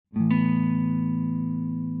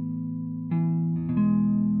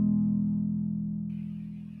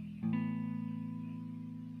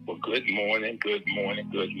Good morning, good morning,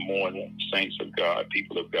 good morning, saints of God,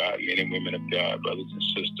 people of God, men and women of God, brothers and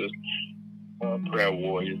sisters, prayer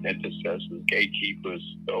warriors, intercessors, gatekeepers,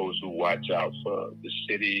 those who watch out for the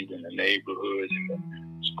cities and the neighborhoods and the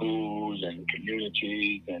schools and the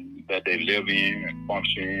communities and that they live in and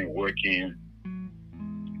function in, work in,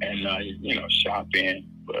 and, shop in.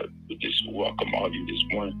 But we just welcome all of you this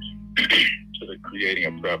morning to the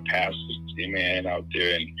Creating a Prayer Pastors, amen, out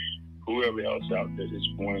there, and whoever else out there this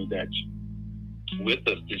morning that's with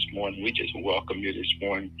us this morning. We just welcome you this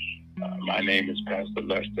morning. My name is Pastor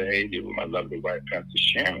Lester Hayes, with my lovely wife, Pastor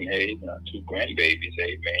Sharon Hayes, and our two grandbabies,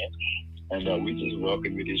 amen. And we just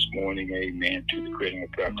welcome you this morning, amen, to the Creating a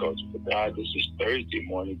Prayer Culture for God. This is Thursday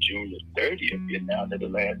morning, June the 30th. We're now to the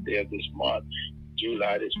last day of this month.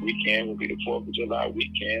 July, this weekend, will be the 4th of July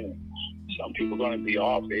weekend. And some people are going to be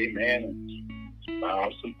off, amen, and buy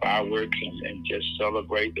out some fireworks and just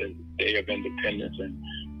celebrate the Day of Independence and,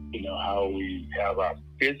 how we have our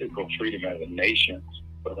physical freedom as a nation.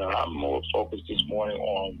 But I'm more focused this morning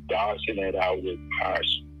on balancing it out with our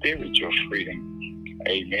spiritual freedom.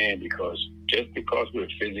 Amen. Because just because we're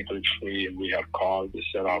physically free and we have cause to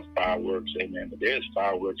set off fireworks, amen, but there's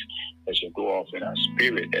fireworks that should go off in our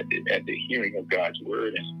spirit at the hearing of God's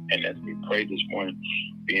word. And as we pray this morning,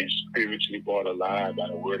 being spiritually brought alive by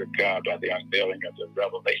the word of God, by the unveiling of the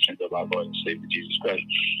revelations of our Lord and Savior Jesus Christ.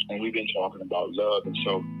 And we've been talking about love. And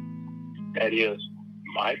so that is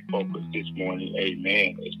my focus this morning,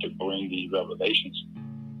 amen, is to bring these revelations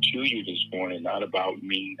to you this morning, not about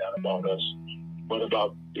me, not about us, but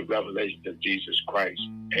about the revelation of Jesus Christ,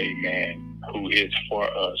 amen, who is for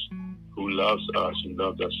us, who loves us and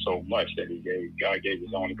loved us so much that God gave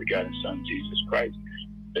his only begotten Son, Jesus Christ,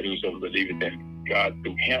 that whosoever believeth in God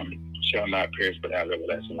through him shall not perish but have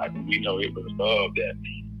everlasting life. And we know it was love that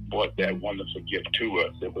brought that wonderful gift to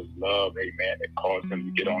us. It was love, amen, that caused him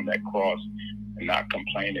to get on that cross and not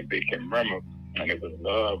complain and bitch and murmur. And it was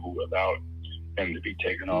love who allowed him to be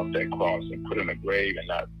taken off that cross and put in a grave and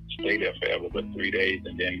not stay there forever, but 3 days,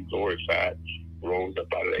 and then glorified, rose up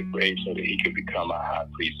out of that grave so that he could become a high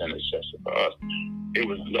priest and intercessor for us. It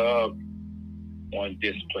was love on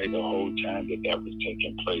display the whole time that was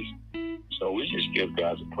taking place. So we just give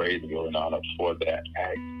God the praise, glory, and honor for that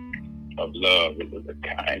act of love. It was a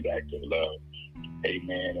kind act of love.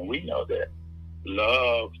 Amen. And we know that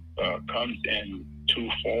love comes in two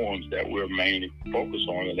forms that we're mainly focused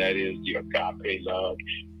on, and that is the agape love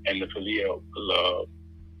and the phileo love.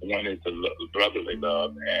 One is the brotherly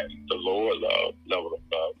love and the lower level of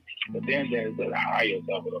love. But then there's that higher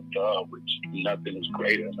level of love, which nothing is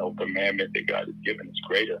greater. No commandment that God has given is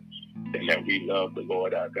greater than that we love the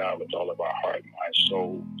Lord our God with all of our heart, mind,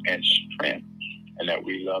 soul, and strength, and that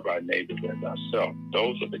we love our neighbors as ourselves.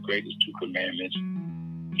 Those are the greatest two commandments,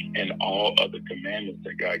 and all other commandments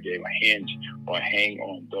that God gave hang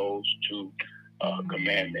on those two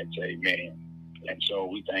commandments, amen. And so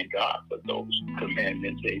we thank God for those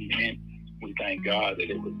commandments, amen. We thank God that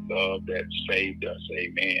it was love that saved us,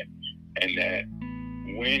 amen. And that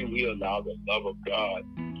when we allow the love of God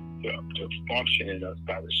to function in us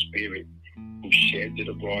by the Spirit, who sheds it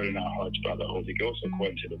abroad in our hearts by the Holy Ghost,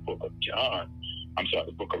 according to the book of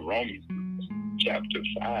the book of Romans, chapter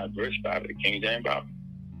 5, verse 5 of the King James Bible.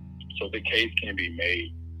 So the case can be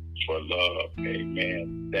made for love,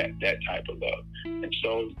 amen, that type of love. And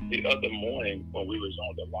so the other morning when we was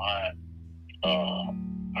on the line,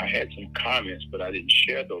 I had some comments, but I didn't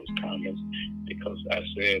share those comments because I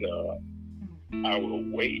said I will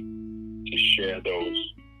wait to share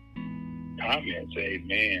those comments,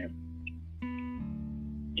 amen,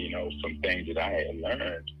 some things that I had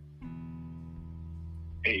learned,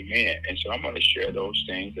 amen. And so I'm going to share those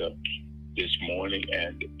things this morning,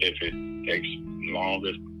 and if it takes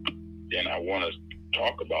longer than I want to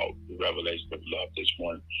talk about the revelation of love this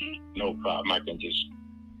morning, no problem. I can just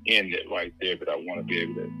end it right there, but I want to be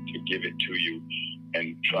able to give it to you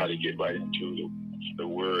and try to get right into the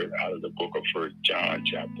word out of the book of 1 John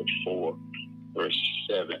chapter 4, verse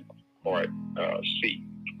 7, part C.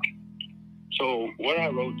 So what I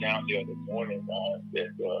wrote down the other morning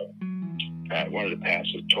that one of the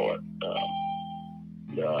pastors taught,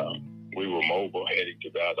 we were mobile heading to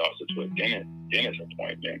Valdosta to a dentist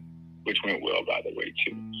appointment, which went well, by the way,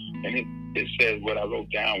 too. And it says, what I wrote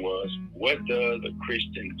down was, what does a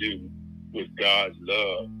Christian do with God's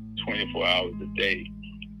love 24 hours a day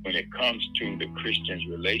when it comes to the Christian's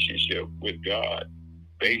relationship with God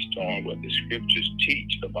based on what the scriptures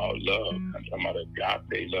teach about love? I'm talking about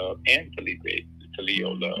agape love and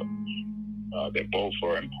phileo love. They both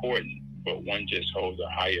are important, but one just holds a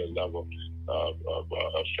higher level of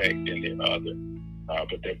effect than the other.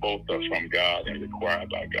 but they both are from God and required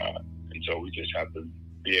by God. And so we just have to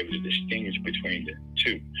be able to distinguish between the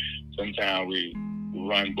two. Sometimes we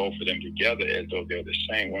run both of them together as though they're the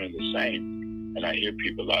same, one and the same. And I hear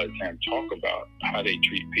people a lot of times talk about how they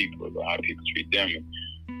treat people or how people treat them.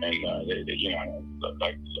 And they you know,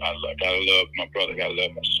 like I love my brother, I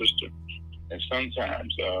love my sister. And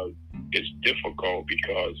sometimes it's difficult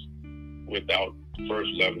because without first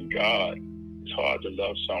loving God, it's hard to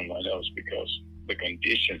love someone else because the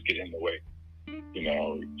conditions get in the way. You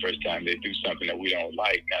know, first time they do something that we don't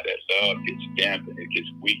like, now that love gets dampened, it gets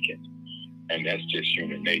weakened. And that's just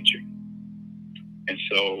human nature. And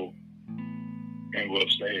so, and we'll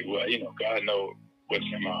say, well, you know, God knows what's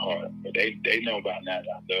in my heart. But they know by now that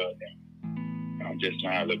I love them. I'm just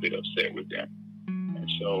not a little bit upset with them.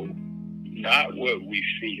 And so, not what we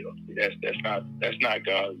feel. That's not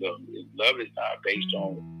God's love. Love is not based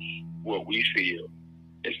on what we feel.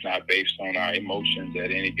 It's not based on our emotions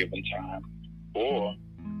at any given time. Or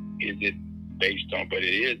is it based on, but it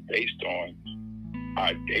is based on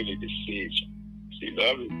our daily decision. See,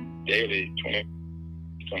 love is daily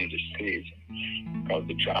 20 decision. Because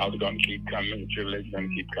the trials are going to keep coming, the tribulations are going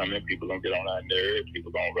to keep coming, people are going to get on our nerves, people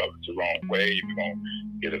are going to rub us the wrong way, we're going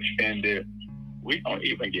to get offended. We don't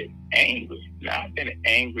even get angry. Now, I've been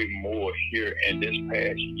angry more here in this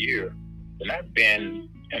past year than I've been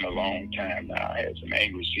in a long time now. I had some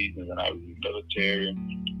angry seasons when I was in the military.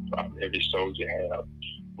 Probably every soldier had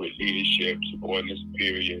with leadership, supporting the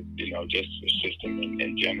superiors, you know, just assisting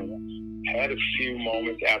in general. Had a few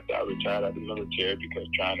moments after I retired out of the military because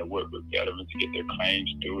trying to work with veterans to get their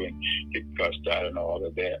claims through and get cussed out and all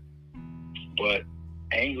of that. But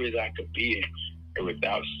angry as I could be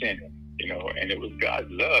without sinning, you know, and it was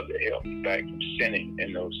God's love that held me back from sinning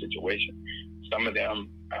in those situations. Some of them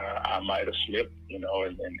I might have slipped, you know,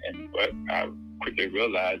 but I quickly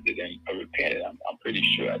realized it and I repented. I'm pretty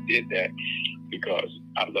sure I did that because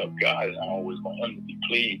I love God and I always want Him to be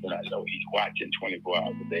pleased, and I know He's watching 24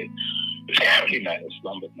 hours a day. He's not in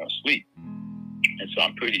slumber nor sleep. And so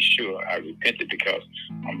I'm pretty sure I repented because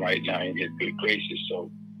I'm right now in His good graces. So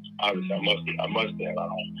obviously I must have. I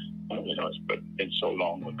don't, you know, it's been so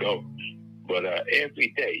long ago. But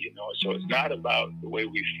every day, you know, so it's not about the way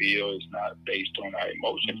we feel. It's not based on our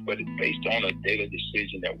emotions, but it's based on a daily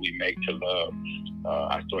decision that we make to love.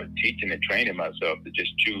 I started teaching and training myself to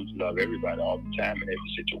just choose to love everybody all the time in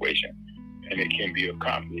every situation. And it can be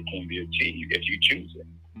accomplished, it can be achieved if you choose it,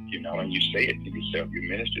 you know, and you say it to yourself, you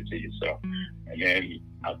minister to yourself. And then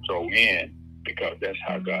I throw in, because that's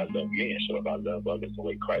how God loved me. And so if I love others the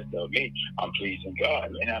way Christ loved me, I'm pleasing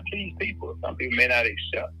God. And I please people. Some people may not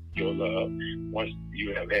accept your love once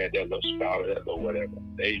you have had that little spout or that little whatever.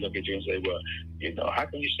 They look at you and say, well, you know, how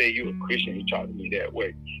can you say you're a Christian? You talk to me that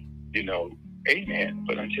way. You know, amen.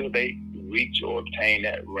 But until they reach or obtain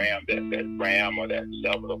that ram or that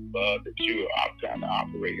level of love that you are trying to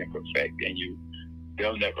operate and perfect in you,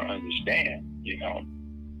 they'll never understand, you know,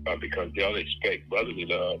 because they'll expect brotherly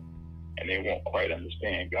love and they won't quite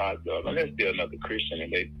understand God's love unless they're another Christian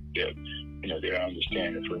and they're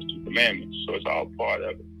understanding the first two commandments. So it's all part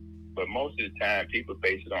of it. But most of the time, people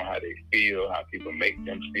base it on how they feel, how people make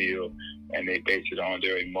them feel, and they base it on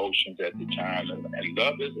their emotions at the time. And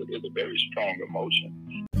love is a very strong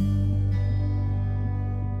emotion.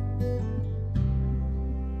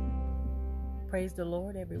 Praise the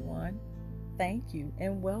Lord, everyone. Thank you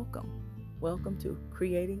and welcome. Welcome to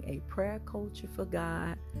Creating a Prayer Culture for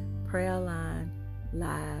God, Prayer Line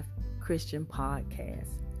Live Christian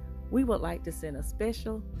Podcast. We would like to send a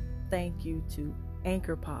special thank you to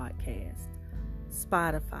Anchor Podcast,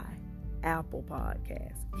 Spotify, Apple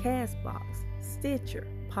Podcasts, Castbox, Stitcher,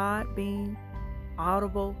 Podbean,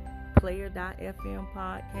 Audible, Player.fm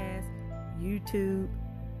Podcast, YouTube,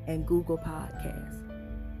 and Google Podcasts.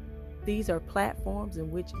 These are platforms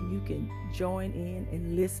in which you can join in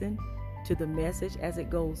and listen to the message as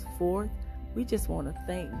it goes forth. We just want to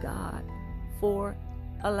thank God for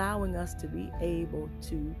allowing us to be able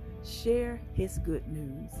to share His good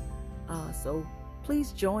news. So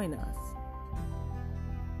please join us.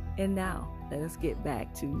 And now let us get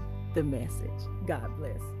back to the message. God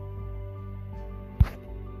bless.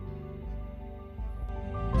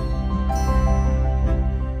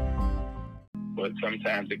 But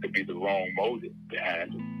sometimes it could be the wrong motive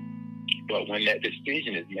behind it. But when that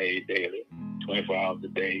decision is made daily, 24 hours a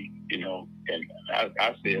day, you know, and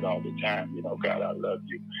I say it all the time, you know, God, I love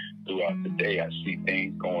you throughout the day. I see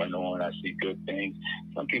things going on. I see good things.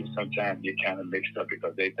 Some people sometimes get kind of mixed up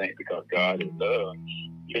because they think because God is love,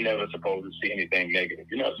 you're never supposed to see anything negative.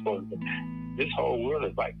 You're not supposed to. This whole world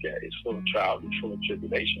is like that. It's full of trials. It's full of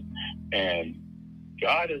tribulation. And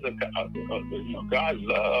God is God's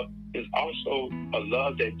love is also a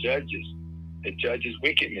love that judges. It judges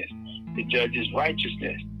wickedness. It judges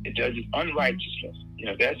righteousness. It judges unrighteousness.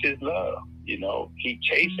 That's his love. He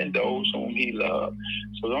chasing those whom he loves.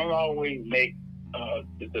 So don't always make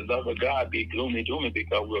the love of God be gloomy, doomy,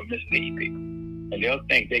 because we'll mislead people. And they'll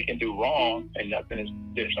think they can do wrong and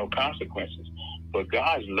there's no consequences. But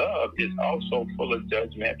God's love is also full of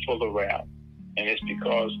judgment, full of wrath. And it's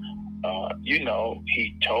because,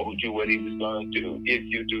 he told you what he was going to do. If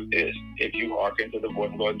you do this, if you hearken to the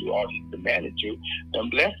voice of God and do all he commanded you, then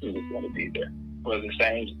blessings is going to be there. But at the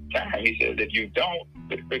same time, he says, if you don't,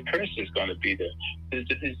 the curse is going to be there. The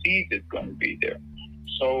disease is going to be there.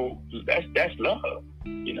 So that's love.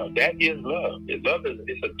 That is love. Love is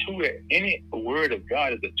a two-edged. Any word of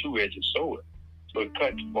God is a two-edged sword. So it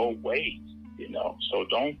cuts both ways. So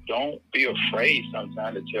don't be afraid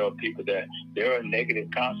sometimes to tell people that there are negative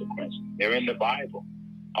consequences. They're in the Bible,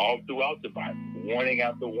 all throughout the Bible, warning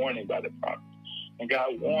after warning by the prophets. And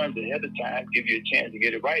God warns ahead of time, give you a chance to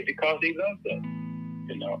get it right because he loves us.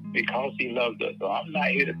 Because he loves us. So I'm not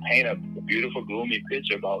here to paint a beautiful, gloomy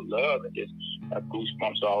picture about love and just have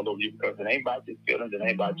goosebumps all over you, because it ain't about your feelings, it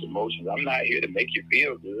ain't about your emotions. I'm not here to make you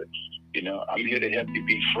feel good. I'm here to help you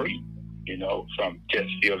be free, from just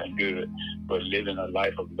feeling good, but living a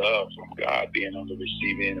life of love from God, being on the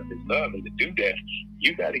receiving end of his love. And to do that,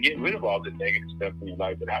 you got to get rid of all the negative stuff in your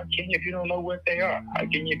life. But how can you if you don't know what they are? How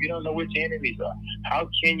can you if you don't know what your enemies are? How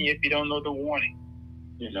can you if you don't know the warning?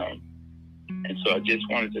 And so I just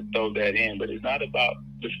wanted to throw that in. But it's not about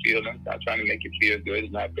the feelings, not trying to make you feel good.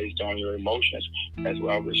 It's not based on your emotions. That's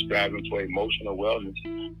why we're striving for emotional wellness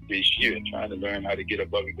this year, trying to learn how to get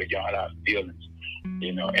above and beyond our feelings,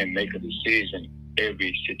 and make a decision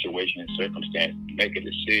every situation and circumstance. Make a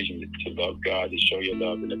decision to love God, to show your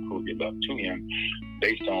love and to prove your love to him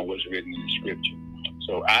based on what's written in the scripture.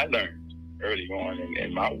 So I learned early on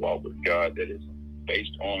in my walk with God that it's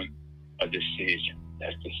based on a decision.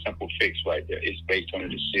 That's the simple fix right there. It's based on a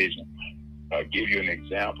decision. I'll give you an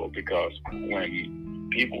example, because when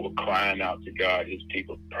people were crying out to God, his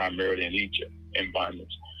people primarily in Egypt, in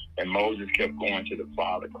bondage, and Moses kept going to the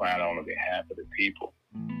Father, crying on behalf of the people.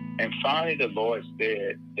 And finally the Lord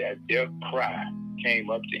said that their cry came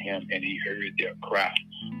up to him, and he heard their cry,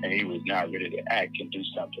 and he was now ready to act and do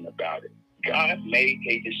something about it. God made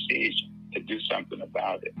a decision to do something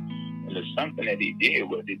about it. And the something that he did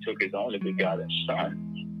was he took his only begotten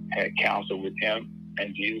son, had counsel with him,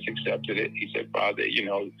 and Jesus accepted it. He said, Father,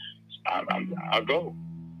 I'll go.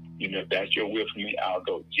 If that's your will for me, I'll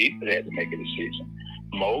go. Jesus had to make a decision.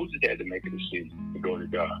 Moses had to make a decision to go to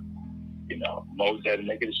God. Moses had to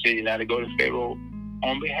make a decision now to go to Pharaoh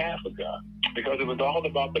on behalf of God, because it was all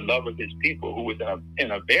about the love of his people who was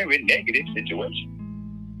in a very negative situation.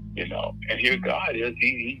 And here God is.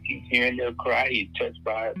 He's hearing their cry. He's touched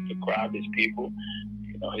by the cry of his people.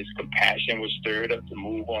 His compassion was stirred up to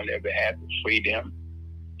move on their behalf to free them.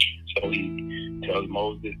 So he tells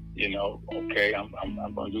Moses, okay, I'm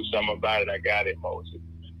going to do something about it. I got it, Moses.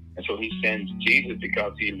 And so he sends Jesus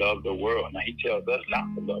because he loved the world. Now he tells us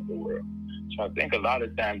not to love the world. So I think a lot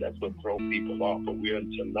of times that's what throws people off. But we are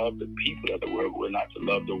to love the people of the world. We're not to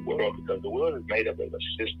love the world, because the world is made up of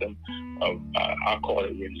a system of, I call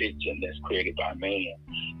it religion, that's created by man.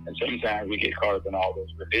 And sometimes we get caught up in all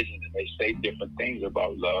those religions, and they say different things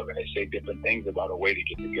about love, and they say different things about a way to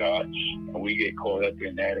get to God. And we get caught up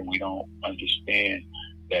in that, and we don't understand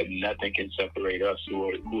that nothing can separate us who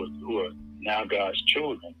are now God's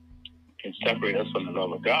children, can separate us from the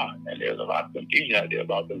love of God. And there's a lot of confusion out there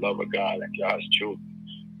about the love of God and God's children.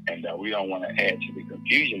 And we don't want to add to the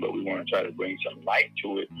confusion, but we want to try to bring some light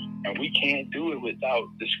to it. And we can't do it without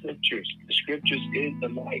the scriptures. The scriptures is the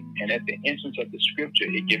light. And at the entrance of the scripture,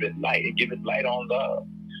 it gives it light. It gives it light on love.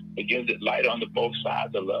 It gives it light on the both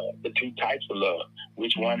sides of love, the two types of love,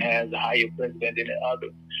 which one has a higher precedent than the other.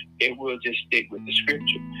 It will just stick with the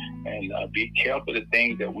scripture. And be careful the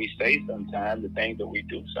things that we say sometimes, the things that we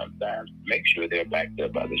do sometimes. Make sure they're backed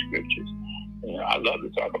up by the scriptures. I love to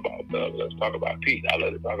talk about love. Let's talk about peace. I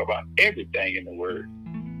love to talk about everything in the Word.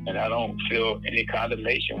 And I don't feel any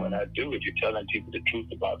condemnation when I do. If you're telling people the truth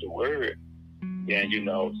about the Word, then,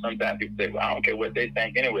 sometimes people say, well, I don't care what they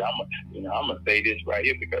think anyway. I'm going to say this right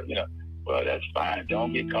here because, well, that's fine.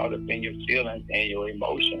 Don't get caught up in your feelings and your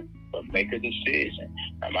emotions, but make a decision.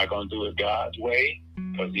 Am I going to do it God's way?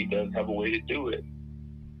 Because he does have a way to do it.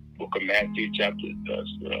 Book of Matthew, chapter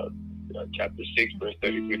 6, verse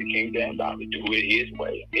 33, the King James Bible, do it his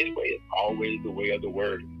way. His way is always the way of the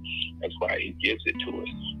Word. That's why he gives it to us.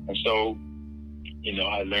 And so,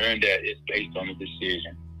 I learned that it's based on a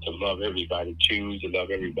decision to love everybody, choose to love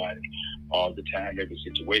everybody. all the time, every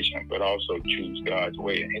situation, but also choose God's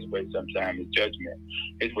way. And his way sometimes is judgment.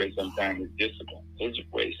 His way sometimes is discipline. His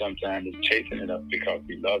way sometimes is chastening us because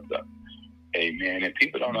he loves us. Amen. And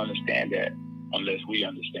people don't understand that unless we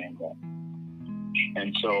understand that.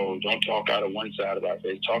 And so don't talk out of one side of our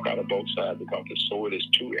faith. Talk out of both sides, because the sword is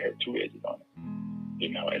two edges on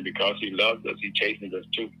it. And because he loves us, he chastens us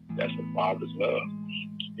too. That's the Father's love.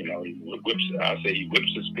 He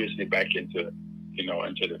whips us spiritually back into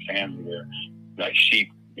the family there. Like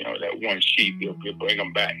sheep, that one sheep, he'll bring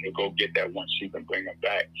them back. He'll go get that one sheep and bring them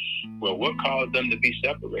back. Well, what caused them to be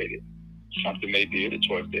separated? Something they did, a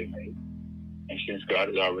choice they made. And since God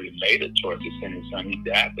has already made a choice to send his son, he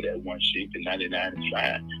died for that one sheep, and 99 is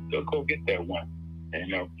fine. He'll go get that one,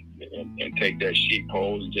 and take that sheep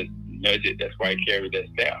pole and just nudge it. That's why he carried that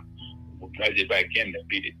staff. We'll nudge it back in there,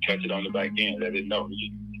 beat it, touch it on the back end, let it know,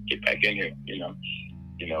 get back in here,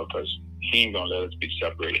 because he ain't gonna let us be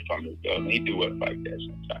separated from his love. And he do us like that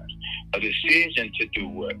sometimes. A decision to do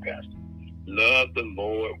what, Pastor? Love the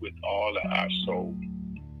Lord with all of our soul.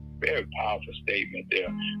 Very powerful statement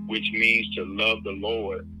there, which means to love the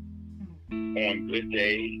Lord on good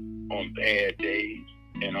days, on bad days,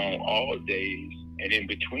 and on all days, and in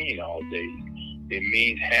between all days. It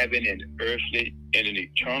means having an earthly and an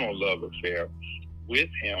eternal love affair with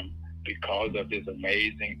him because of his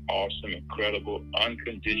amazing, awesome, incredible,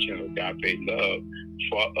 unconditional agape love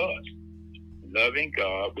for us. Loving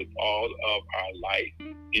God with all of our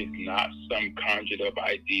life is not some conjured up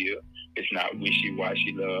idea. It's not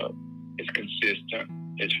wishy-washy love. It's consistent.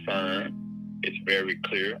 It's firm. It's very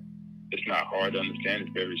clear. It's not hard to understand.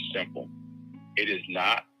 It's very simple. It is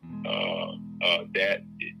not that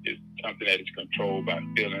it's something that is controlled by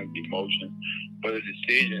feelings, emotions, but a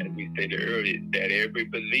decision, as we stated earlier, that every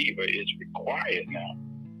believer is required now,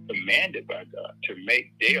 commanded by God, to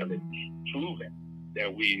make daily, proving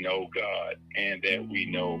that we know God and that we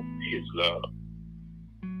know his love.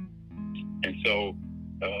 And so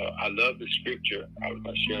I love the scripture. I was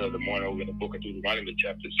going to share the other morning over in the book of Deuteronomy,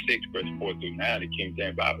 chapter 6, verse 4 through 9, the King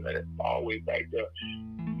James Bible. That's always back there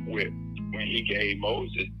with when he gave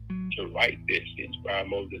Moses to write this. He inspired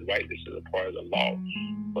Moses to write this as a part of the law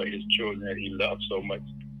for his children that he loved so much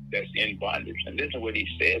that's in bondage. And listen what he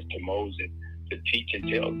says to Moses to teach and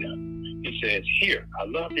tell them. He says, hear. I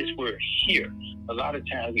love this word, hear. A lot of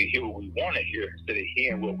times we hear what we want to hear instead of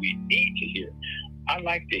hearing what we need to hear. I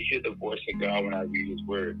like to hear the voice of God when I read his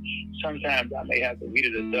word. Sometimes I may have to read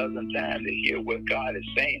it a dozen times to hear what God is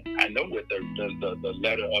saying. I know what the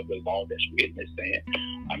letter of the law that's written is saying.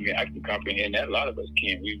 I mean, I can comprehend that. A lot of us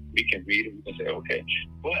can. We can read it. We can say, okay.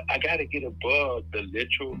 But I got to get above the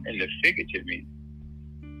literal and the figurative meaning,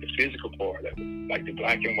 the physical part of it, like the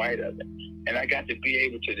black and white of it. And I got to be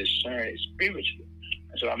able to discern it spiritually.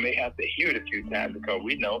 So I may have to hear it a few times because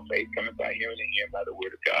we know faith coming by hearing and hearing by the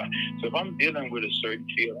word of God. So if I'm dealing with a certain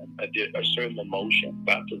feeling, a certain emotion,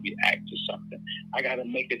 about to react to something, I got to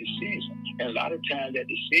make a decision. And a lot of times that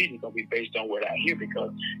decision is going to be based on what I hear,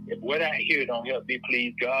 because if what I hear don't help me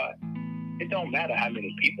please God, it don't matter how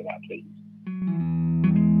many people I please.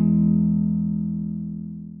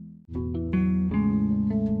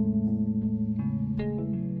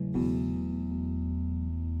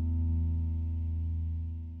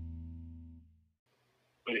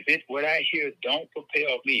 But if what I hear don't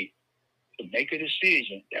propel me to make a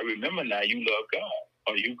decision, that remember now you love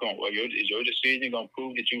God. Is your decision going to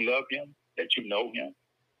prove that you love him, that you know him?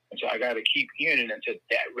 And so I got to keep hearing it until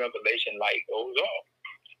that revelation light goes off,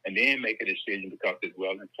 and then make a decision because it's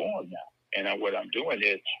well informed now. And what I'm doing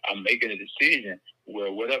is I'm making a decision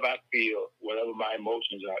where whatever I feel, whatever my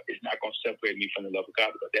emotions are, it's not going to separate me from the love of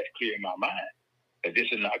God, because that's clear in my mind that this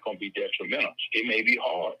is not going to be detrimental. It may be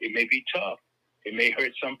hard. It may be tough. It may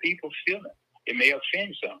hurt some people's feelings. It may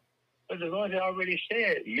offend some. But the Lord had already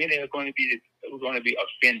said many are going to be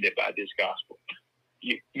offended by this gospel.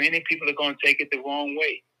 Many people are going to take it the wrong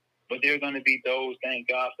way. But there are going to be those, thank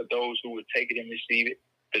God, for those who will take it and receive it,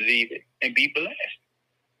 believe it, and be blessed.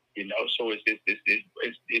 So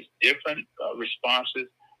it's different responses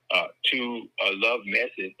to a love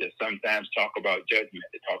message that sometimes talk about judgment,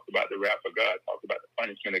 that talks about the wrath of God, talks about the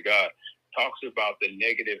punishment of God, talks about the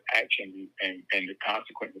negative action and the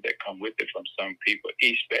consequences that come with it from some people,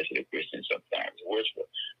 especially Christians sometimes. It's worse for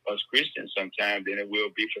us Christians sometimes than it will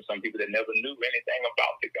be for some people that never knew anything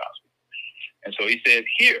about the gospel. And so he says,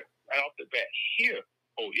 hear, right off the bat, hear,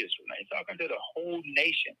 O Israel. Now he's talking to the whole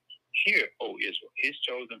nation. Hear, O Israel, his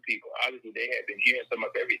chosen people. Obviously, they had been hearing some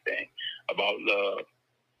of everything about love.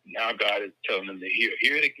 Now God is telling them to hear.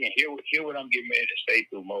 Hear it again. Hear what I'm getting ready to say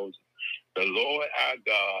through Moses. The Lord our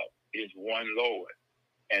God is one Lord,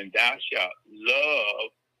 and thou shalt love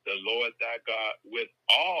the Lord thy God with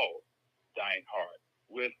all thine heart,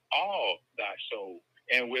 with all thy soul,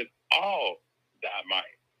 and with all thy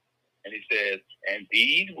might. And he says, and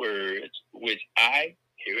these words which I,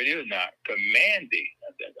 here it is now, command thee.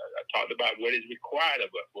 I talked about what is required of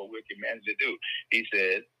us, what we're commanded to do. He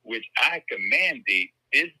says, which I command thee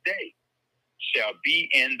this day shall be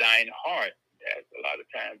in thine heart. That a lot of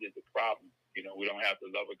times is a problem. You know, we don't have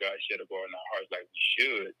the love of God shed abroad in our hearts like we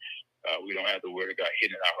should. We don't have the word of God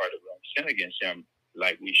hidden in our heart if we don't sin against him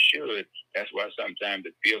like we should. That's why sometimes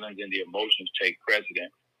the feelings and the emotions take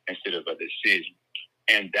precedent instead of a decision.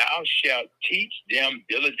 And thou shalt teach them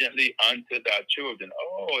diligently unto thy children.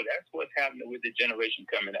 Oh, that's what's happening with the generation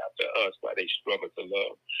coming after us, why they struggle to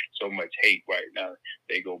love so much hate right now.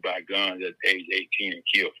 They go buy guns at age 18 and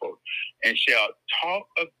kill folks. And shalt talk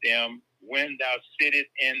of them when thou sittest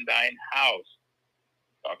in thine house.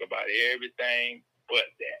 Talk about everything but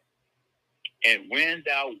that. And when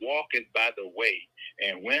thou walkest by the way,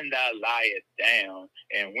 and when thou liest down,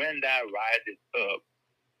 and when thou risest up,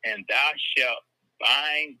 and thou shalt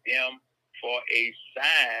bind them for a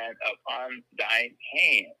sign upon thine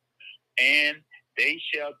hand, and they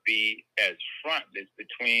shall be as frontlets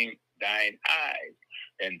between thine eyes,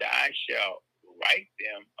 and thou shalt write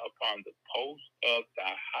them upon the posts of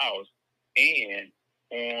thy house and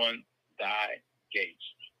on thy gates.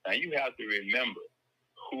 Now you have to remember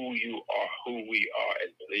who you are, who we are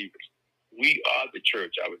as believers. We are the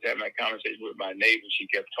church. I was having a conversation with my neighbor. She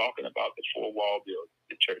kept talking about the four-wall building,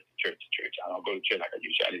 the church. I don't go to church like I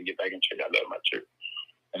used to. I didn't get back in church. I love my church.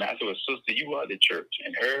 And I said, well, sister, you are the church.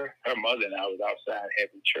 And her mother and I was outside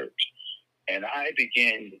having church. And I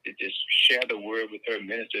began to just share the word with her,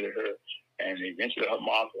 minister to her. And eventually her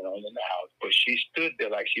mom went on in the house. But she stood there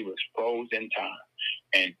like she was frozen in time.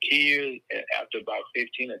 And tears, after about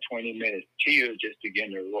 15 or 20 minutes, tears just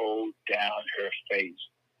began to roll down her face.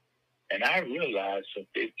 And I realized for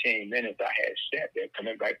 15 minutes I had sat there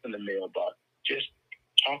coming back from the mailbox, just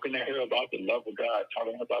talking to her about the love of God,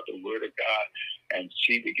 talking about the word of God. And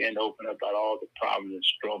she began to open up about all the problems and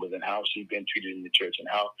struggles and how she'd been treated in the church. And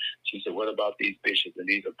how she said, what about these bishops and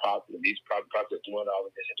these apostles and these prophets are doing all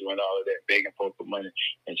of this and doing all of that, begging folks for money.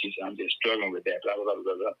 And she said, I'm just struggling with that, blah, blah, blah,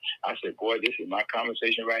 blah, blah. I said, boy, this is my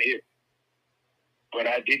conversation right here. But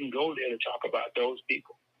I didn't go there to talk about those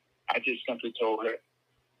people. I just simply told her,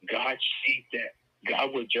 God sees that.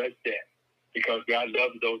 God will judge that because God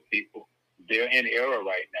loves those people. They're in error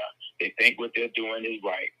right now. They think what they're doing is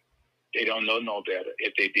right. They don't know no better.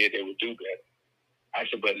 If they did, they would do better. I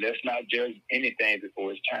said, but let's not judge anything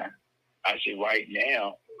before it's time. I said, right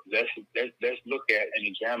now, let's look at and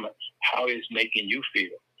examine how it's making you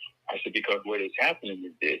feel. I said, because what is happening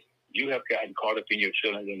is this. You have gotten caught up in your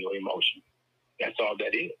feelings and your emotions. That's all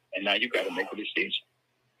that is. And now you got to make a decision.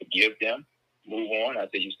 Forgive them. Move on. I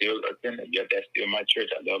said, you still attend? Yeah, that's still my church.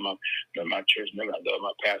 I love my church member. I love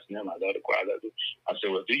my pastor member. I love the choir. I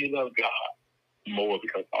said, well, do you love God more?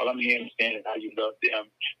 Because all I'm hearing is how you love them,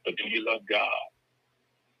 but do you love God?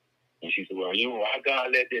 And she said, well, you know, why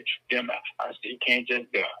God let them out? I said, you can't judge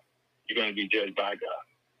God. You're going to be judged by God.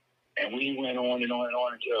 And we went on and on and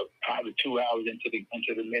on until probably 2 hours into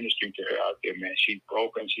the ministry to her out there, man. She's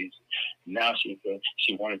broken. She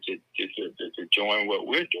wanted to join what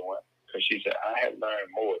we're doing. Because she said, I have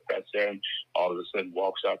learned more. That's there, and all of a sudden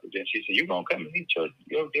walks out the dinner. She said, you going to come and eat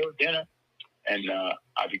your dinner? And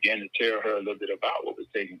I began to tell her a little bit about what was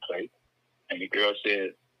taking place. And the girl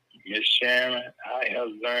said, Miss Sharon, I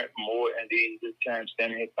have learned more in this time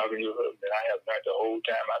standing here talking to her than I have learned the whole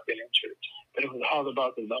time I've been in church. But it was all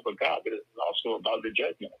about the love of God, but it was also about the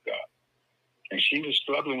judgment of God. And she was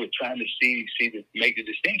struggling with trying to make the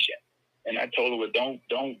distinction. And I told her, well,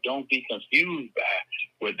 don't be confused by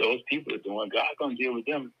what those people are doing. God's going to deal with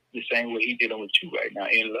them the same way he's dealing with you right now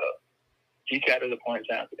in love. He's got it appointed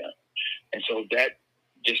time for them. And so that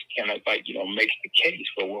just kind of makes the case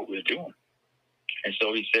for what we're doing. And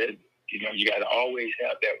so he said, you got to always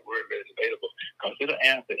have that word that's available because it'll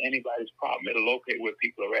answer anybody's problem. It'll locate where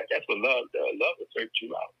people are at. That's what love does. Love will search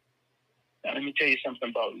you out. Now, let me tell you something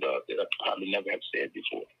about love that I probably never have said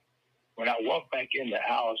before. When I walked back in the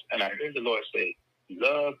house and I heard the Lord say,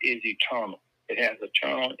 love is eternal. It has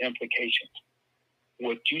eternal implications.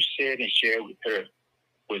 What you said and shared with her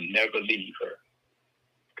would never leave her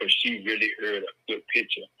because she really heard a good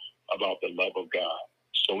picture about the love of God.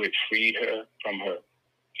 So it freed her from her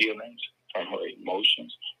feelings, from her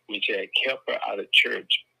emotions, which had kept her out of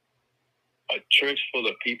church, a church full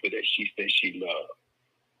of people that she said she loved.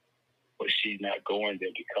 But she's not going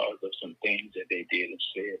there because of some things that they did and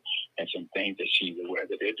said and some things that she's aware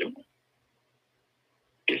that they're doing.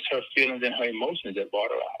 It's her feelings and her emotions that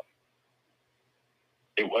brought her out.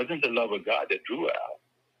 It wasn't the love of God that drew her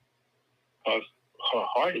out. Her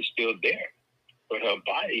heart is still there, but her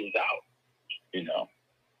body is out, you know.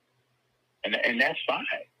 And that's fine.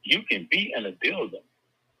 You can be in a building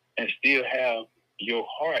and still have your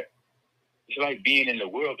heart. It's like being in the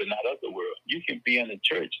world, but not of the world. You can be in the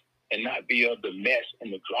church and not be of the mess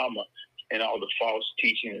and the drama and all the false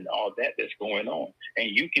teaching and all that that's going on.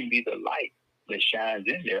 And you can be the light that shines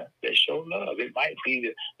in there that show love. It might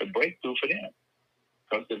be the breakthrough for them.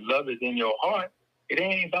 Because the love is in your heart. It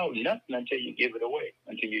ain't about nothing until you give it away,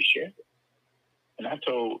 until you share it. And I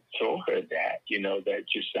told her that, you know, that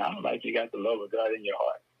you sound like you got the love of God in your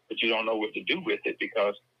heart, but you don't know what to do with it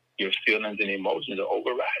because your feelings and emotions are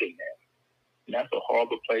overriding that. And that's a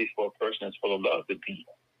horrible place for a person that's full of love to be,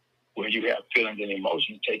 where you have feelings and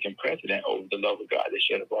emotions taking precedent over the love of God that's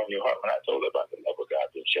shed upon your heart. When I told her about the love of God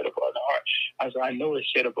that's shed upon the heart, I said, I know it's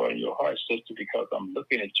shed upon your heart, sister, because I'm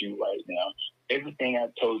looking at you right now. Everything I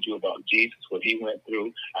told you about Jesus, what he went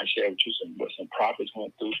through, I shared with you what some prophets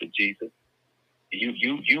went through for Jesus.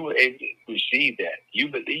 You were able to receive that. You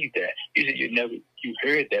believe that. You said you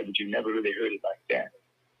heard that, but you never really heard it like that.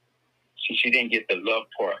 She didn't get the love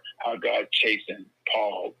part, how God chastened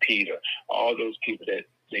Paul, Peter, all those people that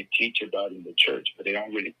they teach about in the church, but they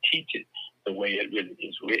don't really teach it the way it really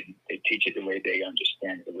is written. They teach it the way they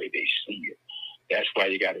understand it, the way they see it. That's why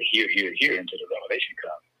you got to hear until the revelation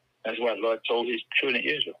comes. That's why the Lord told his children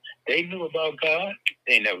Israel. They knew about God.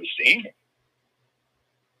 They never seen it.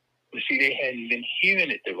 But see, they hadn't been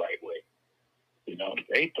hearing it the right way. You know,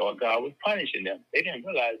 they thought God was punishing them. They didn't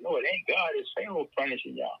realize, no, it ain't God. It's Pharaoh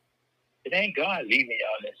punishing y'all. It ain't God leaving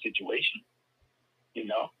y'all in that situation. You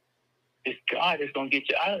know, it's God that's going to get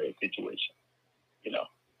you out of that situation, you know,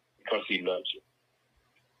 because he loves you.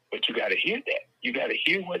 But you got to hear that. You got to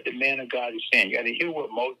hear what the man of God is saying. You got to hear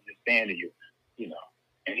what Moses is saying to you, you know.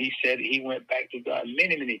 And he said he went back to God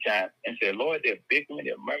many, many times and said, Lord, they're bickering,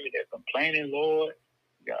 they're murmuring, they're complaining, Lord.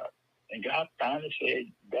 God. And God finally said,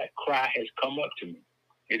 that cry has come up to me.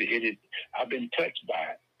 It is. I've been touched by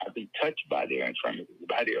it. I've been touched by their infirmity,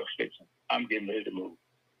 by their affliction. I'm getting ready to move.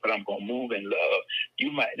 But I'm going to move in love.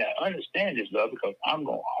 You might not understand this love because I'm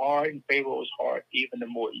going to harden Pharaoh's heart even the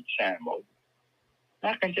more each time, Moses.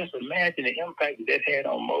 And I can just imagine the impact that had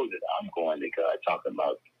on Moses. I'm going to God talking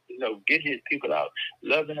about, you know, getting his people out,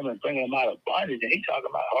 loving them and bringing them out of bondage. And he's talking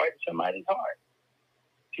about hardening somebody's heart.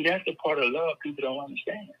 See, that's the part of love people don't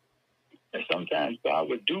understand. And sometimes God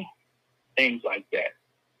would do things like that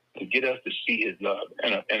to get us to see his love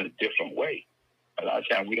in a different way. A lot of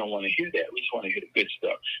times we don't want to hear that. We just want to hear the good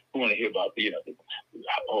stuff. We want to hear about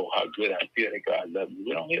how good I feel that God loves me.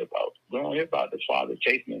 We don't hear about the Father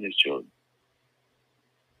chastening his children.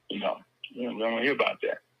 You know, we don't hear about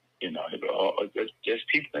that. You know, just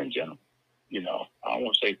people in general. You know, I don't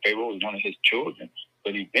want to say Pharaoh was one of his children,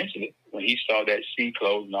 but eventually, when he saw that sea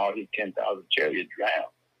close and all his 10,000 chariots drown,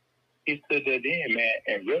 he stood there then, man,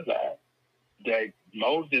 and realized that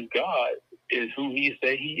Moses, God, is who he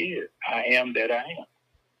said he is. I am that I am.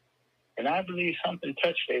 And I believe something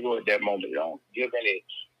touched Pharaoh at that moment. They don't give any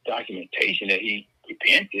documentation that he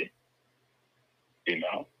repented, you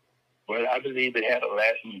know. But I believe it had a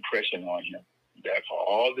lasting impression on him that for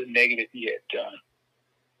all the negative he had done,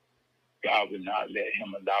 God would not let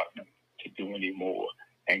him allow him to do any more.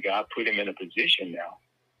 And God put him in a position now.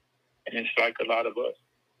 And it's like a lot of us.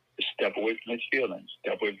 To step away from his feelings,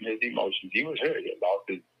 step away from his emotions. He was hurt. He lost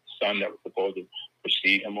his son that was supposed to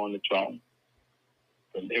precede him on the throne.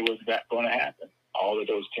 But it was not going to happen. All of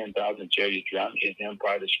those 10,000 chariots drowned, his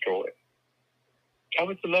empire destroyed. That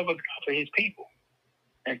was the love of God for his people.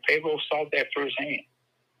 And Pharaoh saw that firsthand.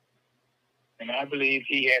 And I believe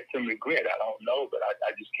he had some regret. I don't know, but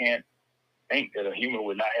I just can't think that a human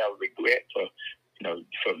would not have regret for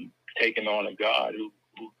taking on a God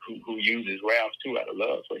who uses wrath too out of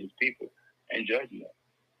love for his people and judgment.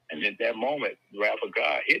 And at that moment, the wrath of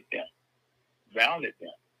God hit them, grounded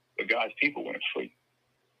them, but God's people went free.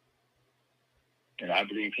 And I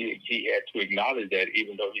believe he had to acknowledge that,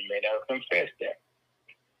 even though he may not have confessed that.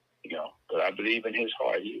 You know, but I believe in his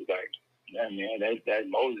heart, he was like, man, that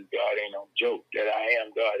Moses God ain't no joke. That I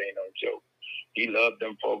am God ain't no joke. He loved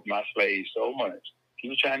them folks, my slaves, so much. He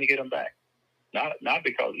was trying to get them back. Not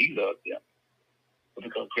because he loved them, but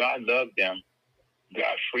because God loved them,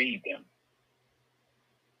 God freed them.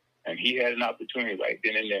 And he had an opportunity right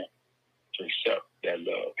then and there to accept that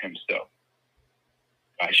love himself.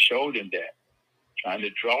 I showed him that, trying to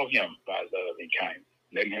draw him by love and kindness,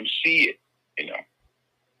 letting him see it, you know.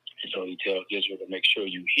 And so he tells Israel to make sure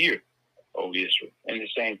you hear, O Israel. And the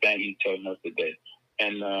same thing he's telling us today.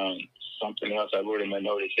 And something else I wrote in my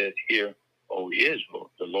note, it says, hear, O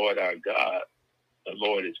Israel, the Lord our God, the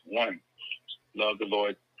Lord is one. Love the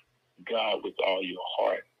Lord God with all your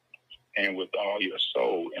heart and with all your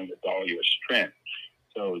soul and with all your strength.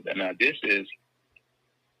 So now this is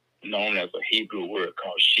known as a Hebrew word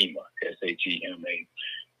called Shema, Shema,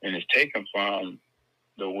 and it's taken from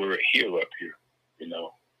the word hear up here. You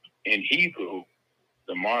know, in Hebrew,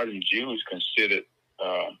 the modern Jews considered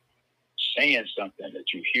saying something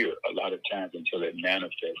that you hear a lot of times until it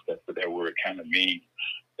manifests. That's what that word kind of means,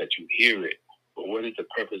 that you hear it. But what is the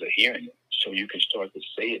purpose of hearing it? So you can start to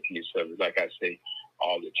say it to yourself. Like I say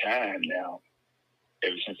all the time now,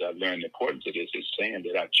 ever since I've learned the importance of this, is saying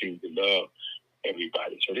that I choose to love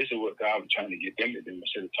everybody. So this is what God was trying to get them to do.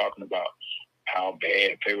 Instead of talking about how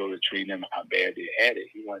bad Pharaoh was treating them, how bad they had it,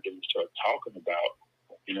 he wanted them to start talking about,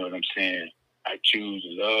 you know what I'm saying, I choose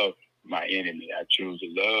to love my enemy. I choose to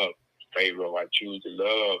love Pharaoh. I choose to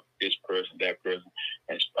love this person, that person,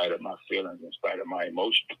 in spite of my feelings, in spite of my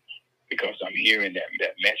emotions, because I'm hearing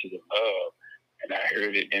that message of love, and I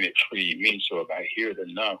heard it, and it freed me. So if I hear it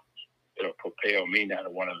enough, it'll propel me now to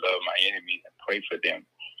want to love my enemies and pray for them.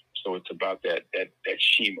 So it's about that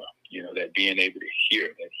Shema, you know, that being able to hear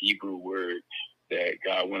that Hebrew word that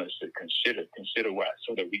God wants us to consider what,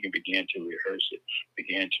 so that we can begin to rehearse it,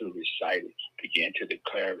 begin to recite it, begin to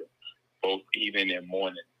declare it, both evening and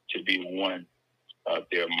morning, to be one of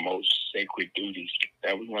their most sacred duties.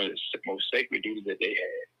 That was one of the most sacred duties that they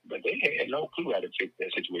had, but they had no clue how to fix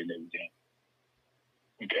that situation they was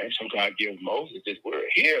in. Okay, so God gives Moses this word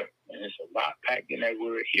here, and it's a lot packed in that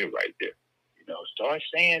word here right there. You know, start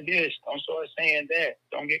saying this, don't start saying that.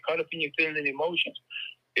 Don't get caught up in your feelings and emotions.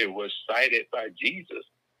 It was cited by Jesus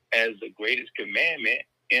as the greatest commandment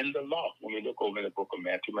in the law. When we look over in the book of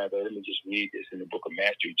Matthew, let me just read this in the book of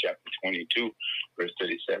Matthew, chapter 22, verse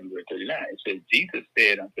 37, verse 39. It says, Jesus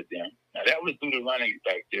said unto them, now that was Deuteronomy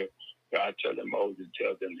back there. God telling Moses,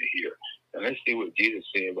 tell them to hear. Now let's see what Jesus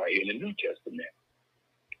said right here in the New Testament.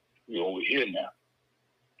 We're over here now.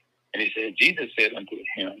 And he said, Jesus said unto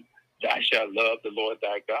him, thou shalt love the Lord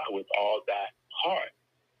thy God with all thy heart,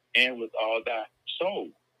 and with all thy soul,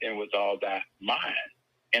 and with all thy mind.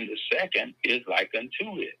 And the second is like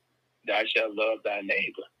unto it, thou shalt love thy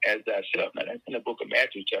neighbor as thyself. Now that's in the book of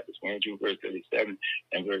Matthew, chapter 22, verse 37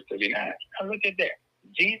 and verse 39. Now look at that.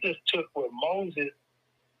 Jesus took what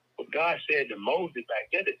God said to Moses back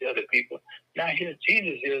then to tell the people. Now here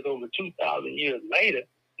Jesus is over 2,000 years later.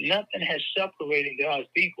 Nothing has separated God's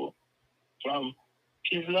people from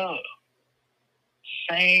his love.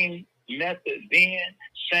 Same method then,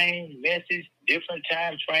 same message, different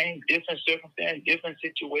time frame, different circumstance, different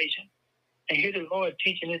situation. And here the Lord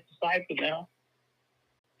teaching his disciples now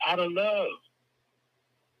how to love.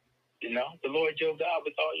 You know, the Lord your God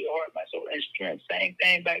with all your heart, my soul, and strength. Same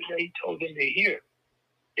thing back there he told them to hear.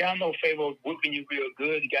 Y'all know Pharaoh whooping you real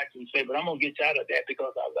good. He got you to say, but I'm going to get you out of that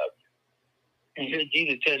because I love you. And here's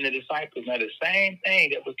Jesus telling the disciples, now the same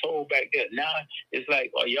thing that was told back there. Now it's like,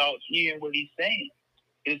 are y'all hearing what he's saying?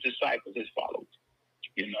 His disciples, his followers,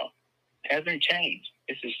 you know, hasn't changed.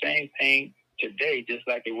 It's the same thing today, just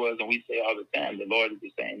like it was, and we say all the time, the Lord is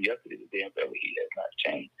the same yesterday, today, and forever. He has not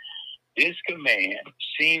changed. This command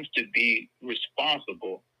seems to be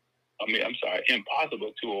impossible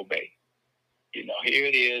to obey. You know, here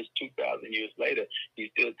it is, 2,000 years later, he's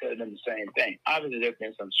still telling them the same thing. Obviously, there's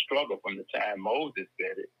been some struggle from the time Moses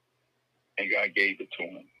said it, and God gave it to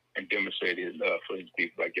him and demonstrated his love for his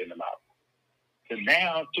people by getting them out. So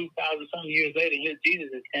now, 2,000-some years later, here Jesus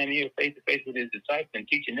is standing here face to face with his disciples and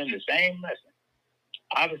teaching them the same lesson.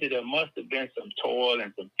 Obviously, there must have been some toil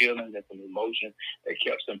and some feelings and some emotions that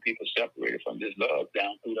kept some people separated from this love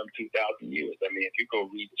down through them 2,000 years. I mean, if you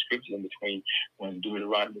go read the scriptures in between when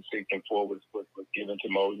Deuteronomy 6 and 4 was given to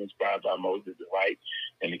Moses, inspired by Moses, the right,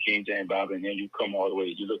 and the King James Bible, and then you come all the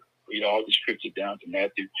way, you read all the scriptures down to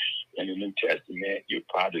Matthew and the New Testament, you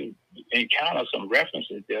probably encounter some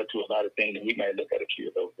references there to a lot of things, and we might look at a few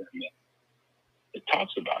of those in a minute. It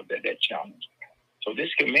talks about that challenge. So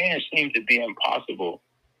this command seems to be impossible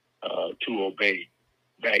to obey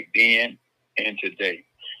back then and today.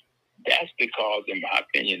 That's because, in my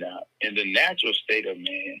opinion, in the natural state of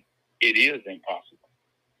man, it is impossible.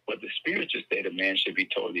 But the spiritual state of man should be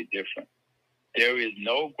totally different. There is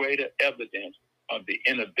no greater evidence of the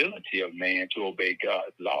inability of man to obey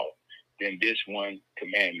God's law than this one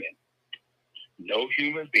commandment. No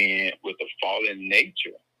human being with a fallen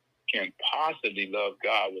nature can possibly love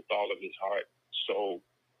God with all of his heart, soul,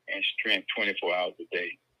 and strength 24 hours a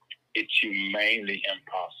day. It's humanly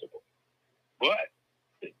impossible. But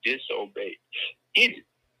to disobey any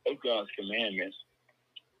of God's commandments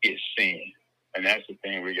is sin. And that's the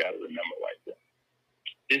thing we got to remember right there.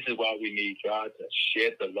 This is why we need God to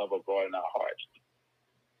shed the love of God in our hearts.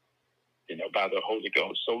 by the Holy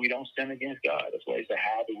Ghost, so we don't sin against God. That's why it's a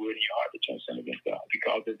hide the word in your heart that you don't sin against God,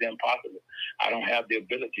 because it's impossible. I don't have the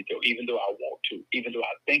ability to, even though I want to, even though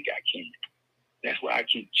I think I can. That's why I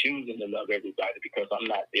keep choosing to love everybody, because I'm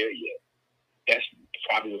not there yet.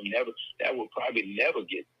 That will probably never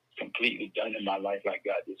get completely done in my life like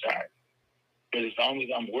God desires. But as long as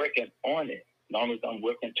I'm working on it, as long as I'm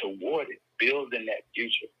working toward it, building that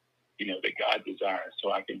future, that God desires,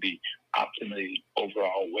 so I can be optimally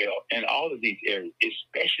overall well in all of these areas,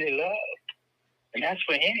 especially love. And that's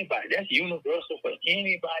for anybody. That's universal for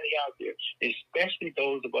anybody out there, especially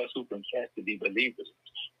those of us who profess to be believers,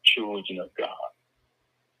 children of God.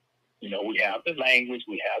 We have the language,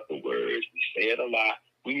 we have the words, we say it a lot.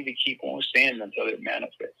 We need to keep on saying it until it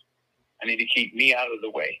manifests. I need to keep me out of the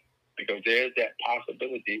way, because there's that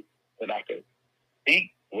possibility that I could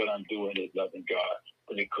think what I'm doing is loving God,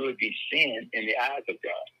 but it could be sin in the eyes of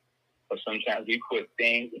God. But sometimes we put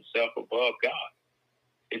things and self above God.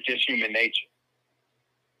 It's just human nature.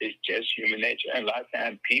 It's just human nature. And a lot of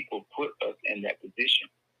times people put us in that position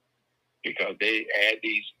because they add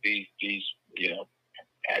these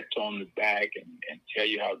pats on the back and tell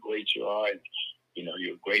you how great you are. And,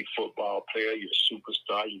 you're a great football player. You're a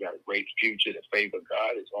superstar. You got a great future. The favor of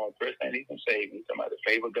God is on. First thing he can say, he's talking about the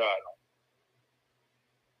favor of God.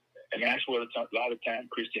 And that's what a lot of times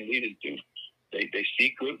Christian leaders do. They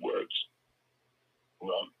see good works.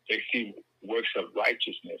 Well, they see works of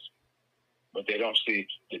righteousness, but they don't see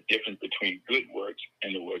the difference between good works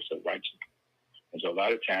and the works of righteousness. And so a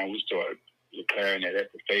lot of times we start declaring that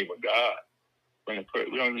that's the favor of God, when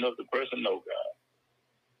we don't even know if the person knows God.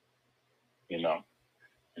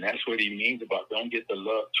 And that's what he means about don't get the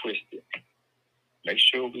love twisted. Make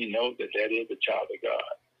sure we know that is a child of God.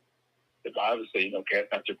 The Bible says, cast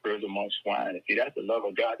not your pearls among swine. And see, that's the love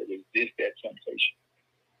of God that resists that temptation.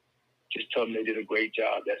 Just tell them they did a great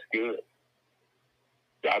job. That's good.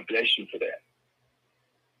 God bless you for that.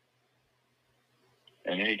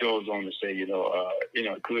 And then he goes on to say,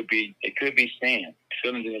 it could be sin.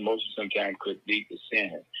 Feelings and emotions sometimes could lead to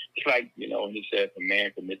sin. It's like, when he said, if a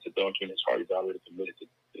man commits adultery in his heart, he's already committed to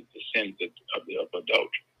the sins of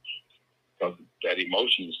adultery. Because that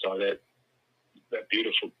emotion, you saw that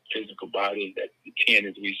beautiful physical body, that 10,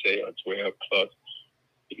 as we say, or 12 plus,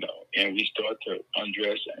 and we start to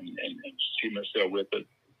undress and see myself with it.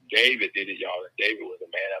 David did it, y'all, and David was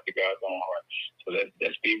a man after God's own heart. So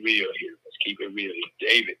let's be real here. Let's keep it real.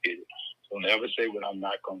 David did it. So never say what I'm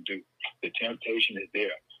not going to do. The temptation is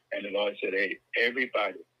there. And the Lord said, hey,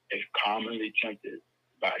 everybody is commonly tempted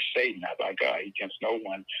by Satan, not by God. He tempts no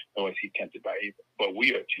one, nor is he tempted by evil. But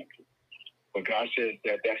we are tempted. But God says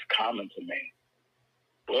that that's common to man.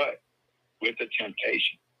 But with the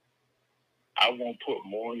temptation, I won't put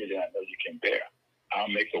more in you than I know you can bear. I'll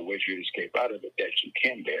make a way for you to escape out of it that you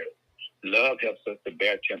can bear it. Love helps us to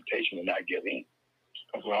bear temptation and not give in.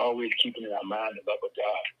 Because we're always keeping in our mind the love of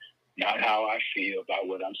God, not how I feel about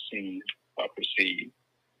what I'm seeing or perceived,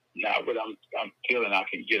 not what I'm feeling I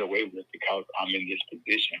can get away with because I'm in this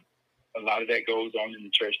position. A lot of that goes on in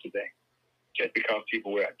the church today. Just because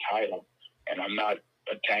people wear a title, and I'm not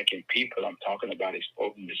attacking people, I'm talking about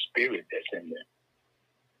exposing the spirit that's in them.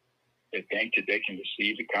 They think that they can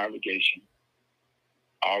deceive the congregation,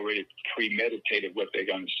 already premeditated what they're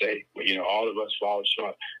going to say. But, all of us fall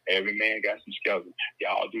short. Every man got some skeletons.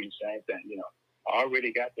 Y'all do the same thing,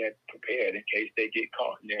 Already got that prepared in case they get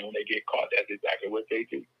caught. And then when they get caught, that's exactly what they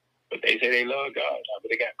do. But they say they love God, but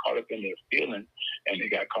they got caught up in their feelings and they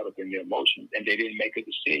got caught up in their emotions, and they didn't make a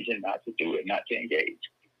decision not to do it, not to engage.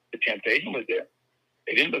 The temptation was there.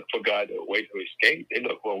 They didn't look for God a way to escape. They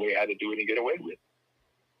looked for a way how to do it and get away with it.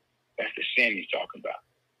 That's the sin he's talking about.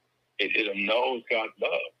 It annuls God's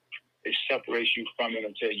love. It separates you from it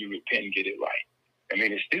until you repent and get it right. I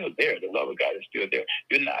mean, it's still there. The love of God is still there.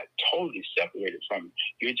 You're not totally separated from it.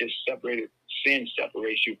 You're just separated. Sin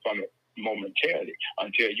separates you from it momentarily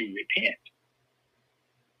until you repent.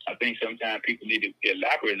 I think sometimes people need to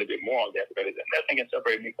elaborate a little bit more on that, because nothing can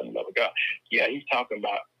separate me from the love of God. Yeah, he's talking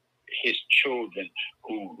about his children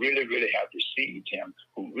who really, really have received him,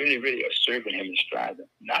 who really, really are serving him and striving,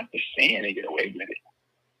 not to sin and get away with it,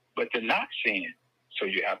 but to not sin, so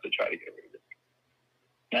you have to try to get away with it.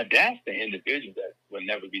 Now, that's the individual that will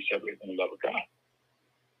never be separated from the love of God.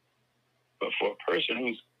 But for a person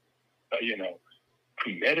who's,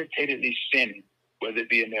 premeditatedly sinning, whether it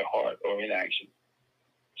be in their heart or in action,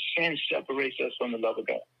 sin separates us from the love of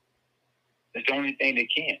God. It's the only thing that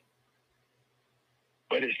can.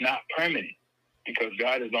 But it's not permanent, because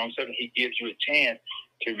God is long-suffering. He gives you a chance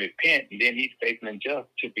to repent, and then he's faithful and just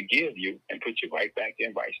to forgive you and put you right back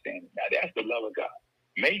in right standing. Now, that's the love of God.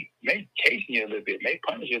 may chasten you a little bit, may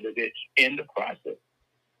punish you a little bit in the process.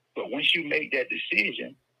 But once you make that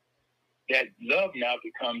decision, that love now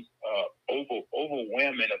becomes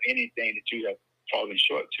overwhelming of anything that you have fallen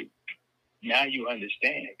short to. Now you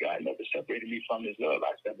understand God never separated me from his love.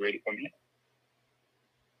 I separated from him.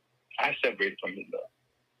 I separated from his love.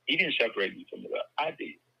 He didn't separate me from his love. I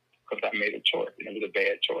did, because I made a choice, and it was a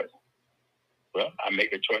bad choice. Well, I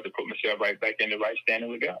make a choice to put myself right back in the right standing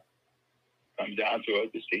with God. Comes down to a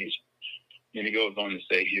decision. And he goes on to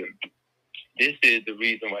say here, this is the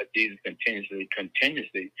reason why Jesus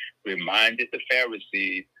continuously reminded the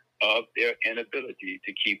Pharisees of their inability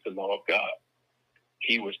to keep the law of God.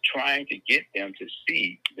 He was trying to get them to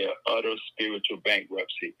see their utter spiritual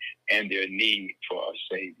bankruptcy and their need for a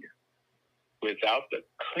Savior. Without the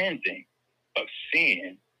cleansing of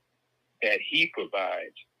sin that he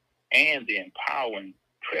provides and the empowering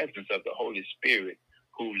presence of the Holy Spirit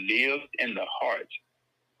who lives in the hearts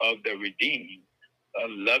of the redeemed, a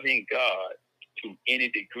loving God to any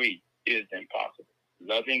degree is impossible.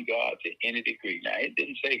 Loving God to any degree. Now, it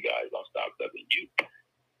didn't say God is going to stop loving you,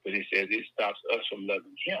 but it says it stops us from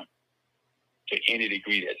loving him to any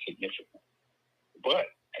degree that's significant. But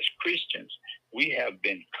as Christians, we have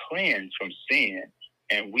been cleansed from sin,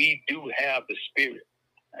 and we do have the Spirit.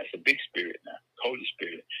 That's a big Spirit now, Holy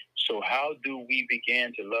Spirit. So how do we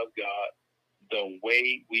begin to love God the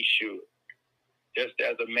way we should? Just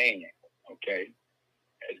as a man, okay?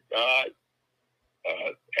 As God,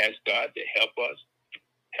 ask God to help us,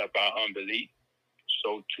 help our unbelief,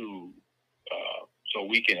 so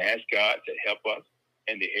we can ask God to help us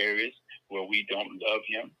in the areas where we don't love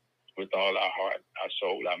him with all our heart, our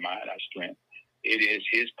soul, our mind, our strength. It is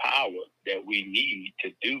his power that we need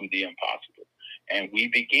to do the impossible. And we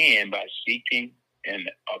begin by seeking and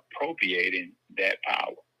appropriating that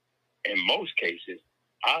power. In most cases,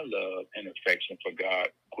 our love and affection for God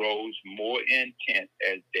grows more intense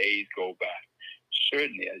as days go by.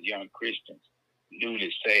 Certainly, as young Christians,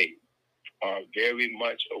 newly saved, are very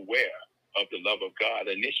much aware of the love of God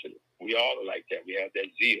initially. We all are like that. We have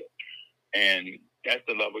that zeal. And that's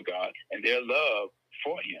the love of God and their love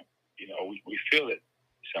for him. You know, we feel it.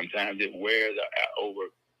 Sometimes it wears over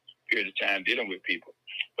a period of time dealing with people.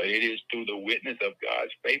 But it is through the witness of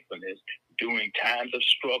God's faithfulness during times of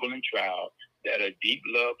struggle and trial that a deep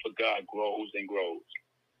love for God grows and grows.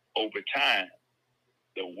 Over time,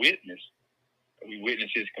 we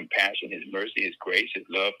witness his compassion, his mercy, his grace, his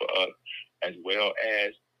love for us, as well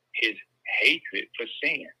as his hatred for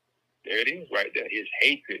sin. There it is right there, his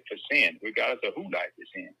hatred for sin, regardless of who life is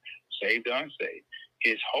in, saved or unsaved.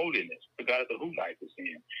 His holiness, regardless of who life is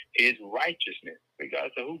in. His righteousness,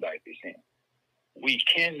 regardless of who life is in. We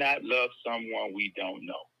cannot love someone we don't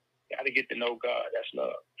know. Got to get to know God. That's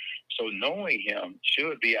love. So knowing him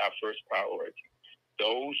should be our first priority.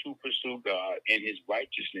 Those who pursue God in his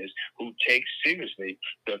righteousness, who take seriously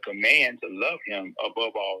the command to love him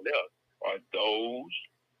above all else, are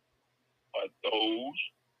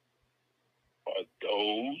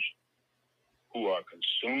those who are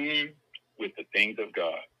consumed with the things of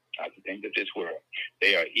God, not the things of this world.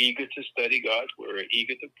 They are eager to study God's word,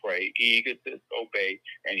 eager to pray, eager to obey,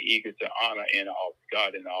 and eager to honor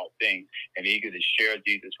God in all things, and eager to share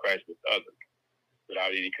Jesus Christ with others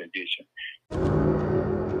without any condition.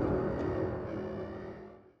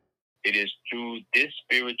 It is through this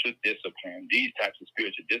spiritual discipline, these types of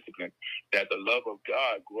spiritual discipline, that the love of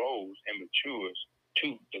God grows and matures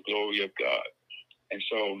to the glory of God. And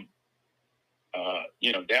so,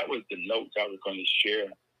 that was the notes I was going to share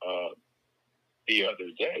the other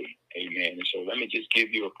day. Amen. And so let me just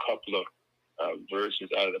give you a couple of verses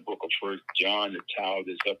out of the book of 1 John. The child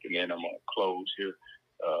is up, and then I'm going to close here.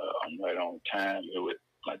 I'm right on time here with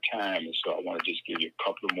my time, and so I want to just give you a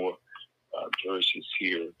couple of more verses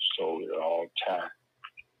here so they're all tied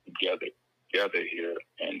together here,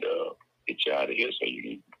 and get you out of here so you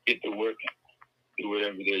can get to work and do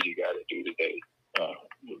whatever it is you got to do today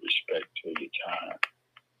with respect to your time.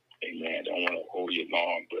 Amen. I don't want to hold you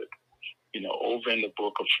long, but over in the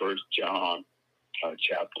book of 1 John,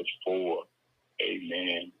 chapter 4,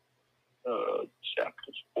 amen,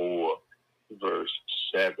 chapter 4, verse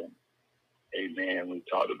 7, amen, we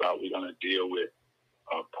talked about we're going to deal with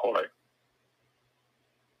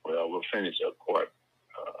we'll finish up part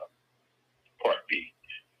B,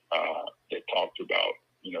 that talked about,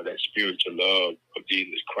 that spiritual love of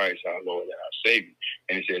Jesus Christ, our Lord and our Savior.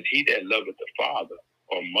 And it says, he that loveth the father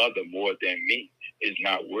or mother more than me is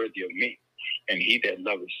not worthy of me. And he that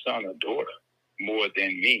loveth son or daughter more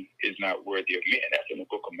than me is not worthy of me. And that's in the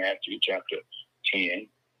book of Matthew, chapter 10,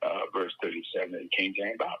 verse 37 in King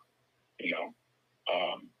James Bible.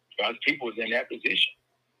 God's people is in that position.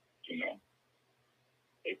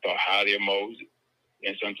 thought highly of Moses,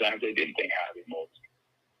 and sometimes they didn't think highly of Moses.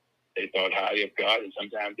 They thought highly of God, and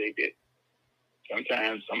sometimes they did.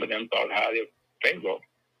 Sometimes some of them thought highly of Pharaoh,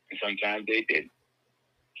 and sometimes they didn't.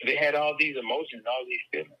 So they had all these emotions, all these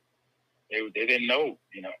feelings. They didn't know,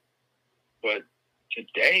 But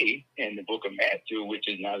today, in the book of Matthew, which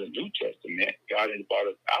is now the New Testament, God has brought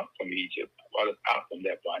us out from Egypt, brought us out from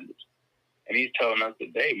that bondage. And he's telling us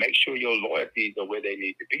today, make sure your loyalties are where they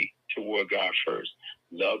need to be, toward God first.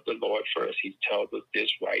 Love the Lord first. He tells us this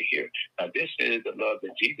right here. Now, this is the love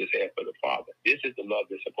that Jesus had for the Father. This is the love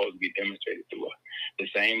that's supposed to be demonstrated through us. The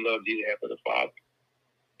same love Jesus had for the Father.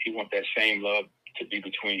 He wants that same love to be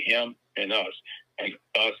between him and us,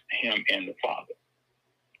 him, and the Father.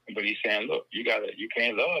 But he's saying, look, you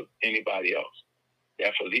can't love anybody else.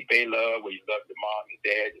 That Felipe love, where you love your mom, your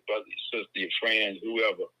dad, your brother, your sister, your friends,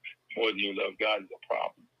 whoever, more than you love God, is a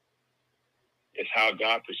problem. It's how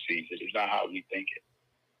God perceives it. It's not how we think it.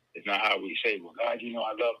 It's not how we say, well, God,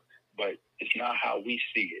 I love it. But it's not how we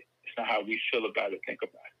see it. It's not how we feel about it, think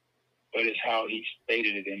about it. But it's how he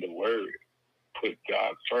stated it in the word. Put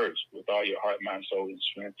God first with all your heart, mind, soul, and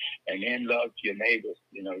strength. And then love your neighbors,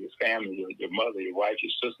 your family, your mother, your wife,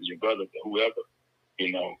 your sisters, your brother, whoever,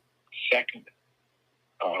 second.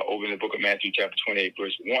 Over in the book of Matthew, chapter 28,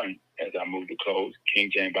 verse 1, as I move to close,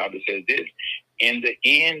 King James Bible says this: in the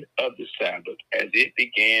end of the Sabbath, as it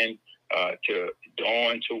began to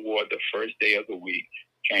dawn toward the first day of the week,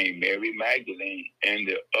 came Mary Magdalene and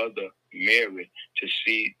the other Mary to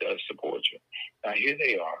see the sepulchre. Now here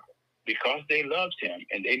they are, because they loved him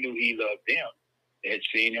and they knew he loved them. They had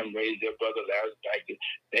seen him raise their brother Lazarus back.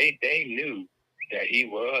 They knew that he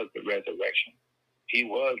was the resurrection. He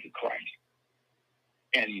was the Christ.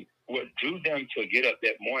 And what drew them to get up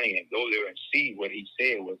that morning and go there and see what he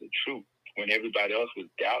said was the truth, when everybody else was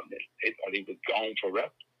doubting it, they thought he was gone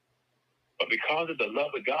forever. But because of the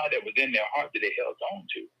love of God that was in their heart that they held on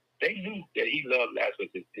to, they knew that he loved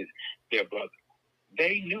Lazarus, their brother.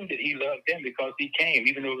 They knew that he loved them because he came,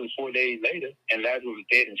 even though it was 4 days later and Lazarus was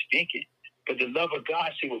dead and stinking. But the love of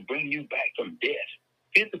God, will bring you back from death,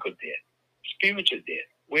 physical death, spiritual death.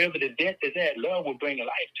 Wherever the death is at, love will bring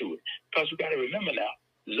life to it. Because we got to remember now,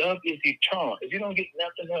 love is eternal. If you don't get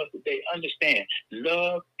nothing else today, understand,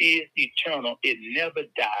 love is eternal. It never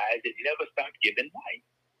dies. It never stops giving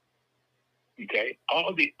life. Okay?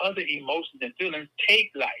 All the other emotions and feelings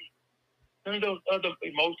take life. None of those other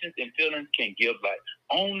emotions and feelings can give life.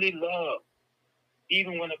 Only love.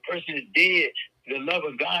 Even when a person is dead, the love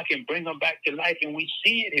of God can bring them back to life, and we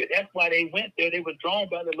see it here. That's why they went there. They were drawn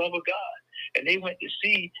by the love of God. And they went to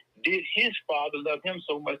see, did his Father love him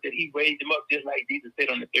so much that he raised him up, just like Jesus said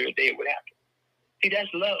on the third day it would happen. See, that's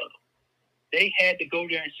love. They had to go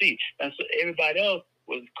there and see. And so everybody else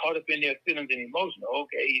was caught up in their feelings and emotions.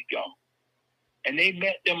 Okay, he's gone. And they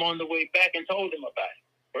met them on the way back and told them about it.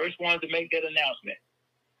 First ones to make that announcement,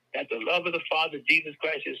 that the love of the Father, Jesus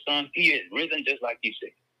Christ, his Son, he is risen just like he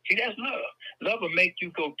said. See, that's love. Love will make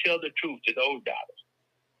you go tell the truth to those doubters.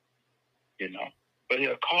 But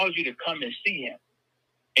it'll cause you to come and see him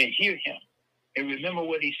and hear him and remember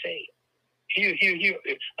what he said. Hear,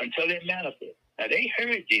 until it manifests. Now, they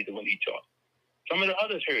heard Jesus when he taught. Some of the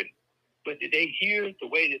others heard it. But did they hear the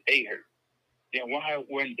way that they heard? Then why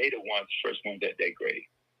weren't they the first ones at that grave?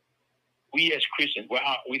 We as Christians, why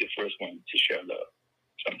aren't we the first ones to share love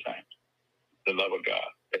sometimes? The love of God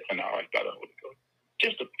that's in our hearts by the Holy Ghost.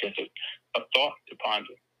 Just a thought to ponder,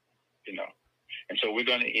 And so we're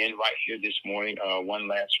going to end right here this morning. One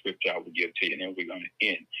last scripture I will give to you, and then we're going to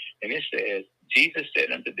end. And it says, Jesus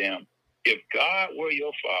said unto them, if God were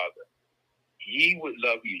your Father, ye would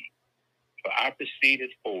love me, for I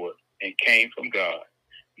proceeded forth and came from God.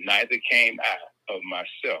 Neither came I of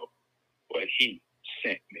myself, but he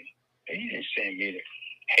sent me. And he didn't send me to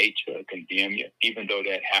hate you or condemn you, even though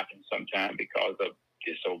that happens sometimes because of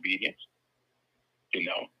disobedience.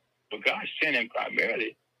 But God sent him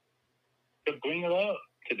primarily to bring love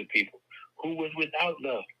to the people who was without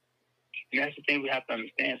love. And that's the thing we have to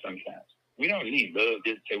understand sometimes. We don't need love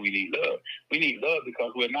just to say we need love. We need love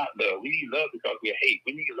because we're not love. We need love because we're hate.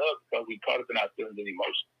 We need love because we're caught up in our feelings and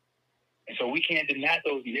emotions. And so we can't deny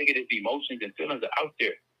those negative emotions and feelings are out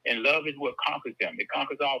there. And love is what conquers them. It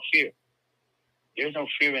conquers all fear. There's no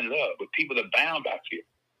fear in love, but people are bound by fear.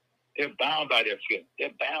 They're bound by their feelings.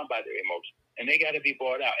 They're bound by their emotions. And they got to be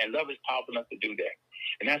brought out. And love is powerful enough to do that.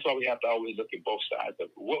 And that's why we have to always look at both sides of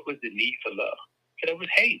what was the need for love. Because it was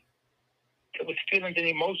hate. It was feelings and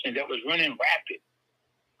emotions that was running rapid,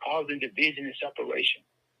 causing division and separation,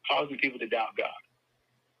 causing people to doubt God.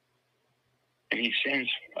 And he sends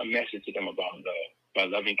a message to them about love. By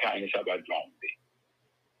loving kindness have I drawn thee.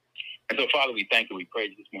 And so so, Father, we thank you. We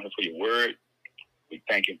praise you this morning for your word. We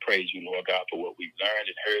thank and praise you, Lord God, for what we've learned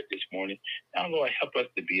and heard this morning. Now, Lord, help us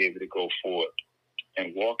to be able to go forward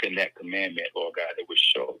and walk in that commandment, Lord God, that will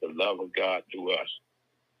show the love of God through us,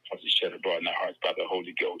 as it shed abroad in our hearts by the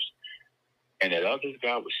Holy Ghost. And that others,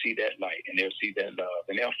 God, will see that light, and they'll see that love,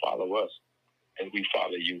 and they'll follow us as we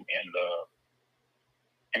follow you in love.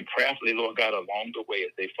 And prayerfully, Lord God, along the way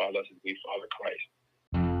as they follow us, as we follow Christ.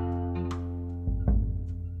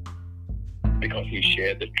 Because we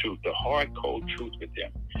shared the truth, the hard, cold truth with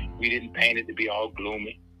them. We didn't paint it to be all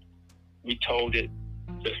gloomy. We told it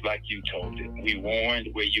just like you told it. We warned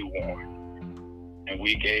where you warned. And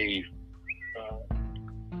we gave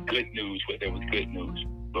good news where there was good news.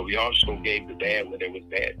 But we also gave the bad where there was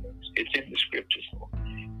bad news. It's in the scriptures, Lord.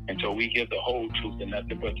 And so we give the whole truth and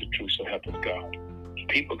nothing but the truth, so help us, God.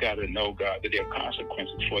 People got to know, God, that there are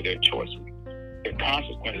consequences for their choices. There are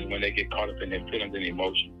consequences when they get caught up in their feelings and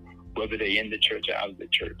emotions, whether they're in the church or out of the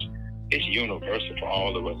church. It's universal for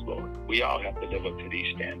all of us, Lord. We all have to live up to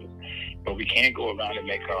these standards. But we can't go around and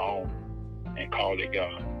make our own and call it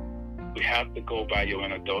God. We have to go by your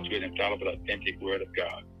unadulterated, infallible, authentic word of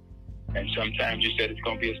God. And sometimes you said it's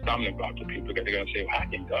going to be a stumbling block for people because they're going to say, well, how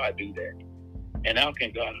can God do that? And how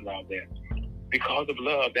can God allow that? Because of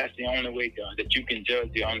love, that's the only way, God, that you can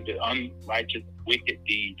judge the unrighteous, wicked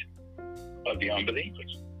deeds of the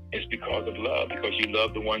unbelievers. It's because of love, because you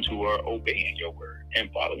love the ones who are obeying your word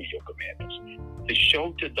and following your commandments. To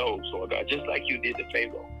show to those, Lord God, just like you did to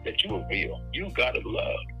Pharaoh, that you are real. You God of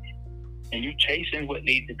love. And you chasing what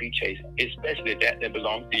needs to be chasing, especially that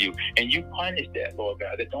belongs to you. And you punish that, Lord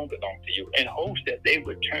God, that don't belong to you, and hopes that they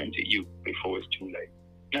would turn to you before it's too late.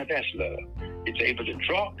 Now that's love. It's able to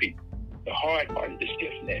draw people, the hard-hearted, the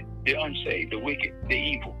stiff-necked, the unsaved, the wicked, the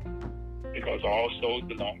evil, because all souls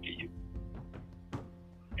belong to you.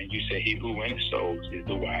 And you say, he who wins souls is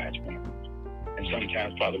the wise one. And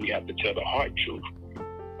sometimes, Father, we have to tell the hard truth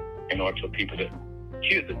in order for people to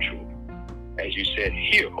hear the truth. As you said,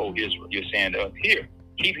 hear, O Israel. You're saying to us, hear.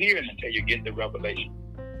 Keep hearing until you get the revelation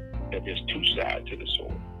that there's two sides to the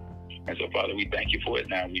sword. And so, Father, we thank you for it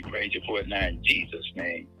now. We praise you for it now. In Jesus'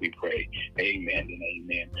 name we pray. Amen and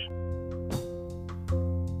amen.